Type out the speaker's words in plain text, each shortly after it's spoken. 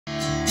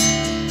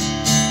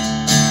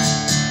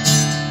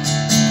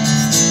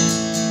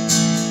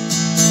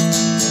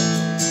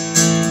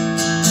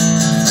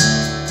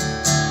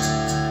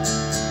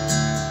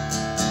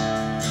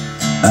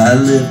I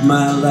live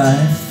my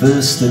life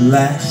first and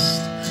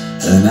last,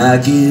 and I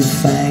give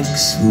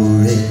thanks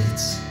for it.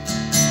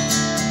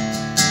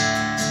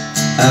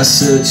 I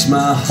searched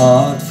my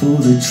heart for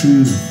the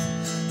truth,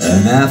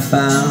 and I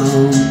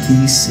found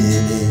peace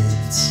in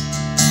it.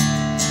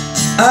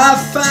 I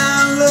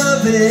found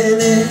love in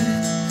it,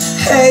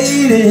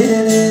 hate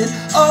in it,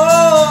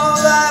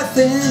 all life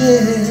in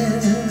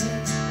it.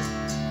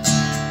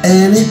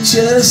 And it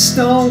just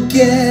don't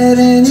get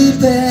any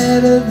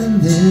better than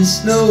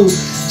this. No,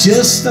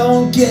 just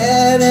don't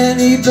get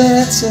any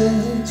better.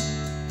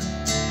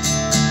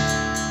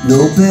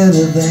 No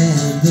better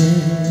than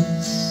this.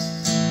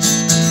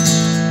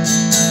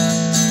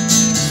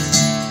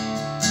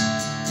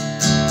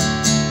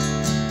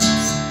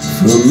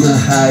 From the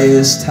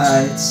highest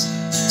heights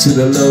to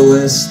the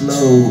lowest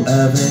low,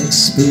 I've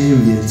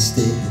experienced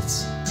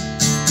it.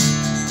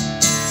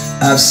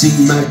 I've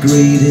seen my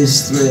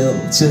greatest thrill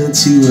turn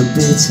to a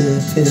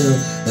bitter pill,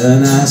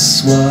 and I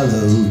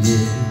swallowed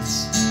it.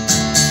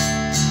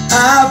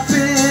 I've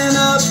been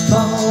up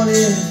on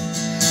it,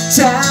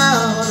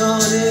 down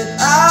on it,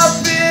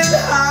 I've been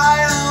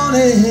high on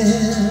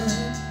it.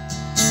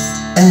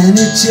 And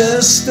it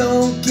just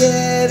don't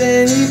get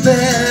any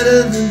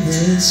better than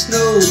this.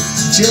 No,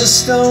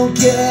 just don't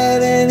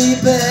get any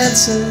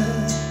better.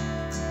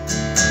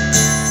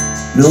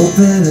 No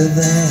better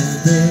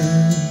than this.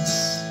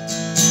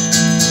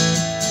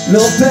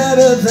 No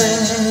better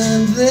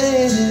than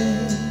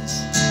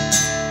this.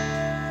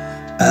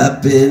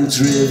 I've been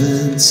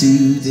driven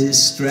to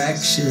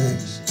distraction,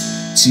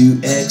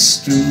 to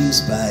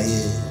extremes by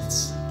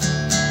it.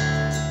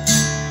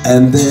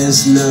 And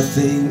there's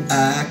nothing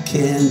I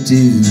can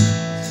do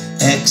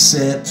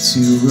except to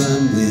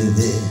run with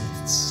it.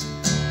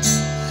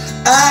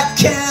 I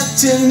can't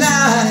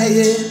deny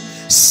it,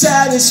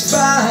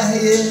 satisfy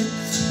it,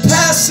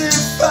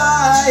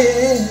 pacify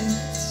it.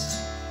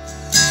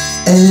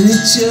 And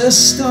it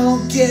just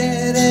don't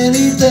get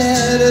any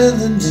better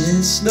than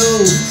this. No,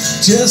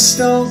 just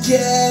don't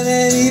get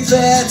any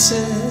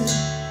better.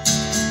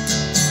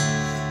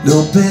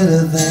 No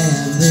better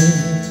than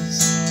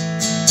this.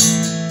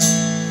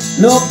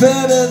 No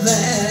better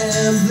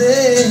than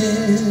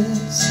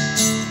this.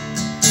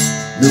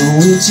 No,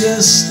 it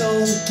just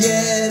don't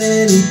get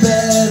any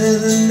better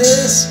than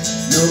this.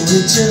 No,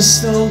 it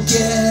just don't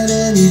get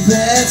any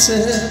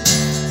better.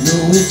 No,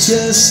 it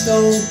just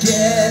don't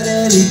get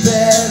any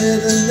better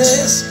than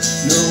this.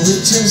 No,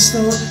 it just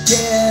don't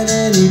get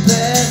any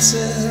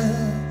better.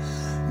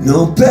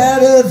 No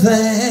better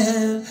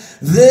than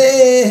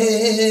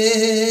this.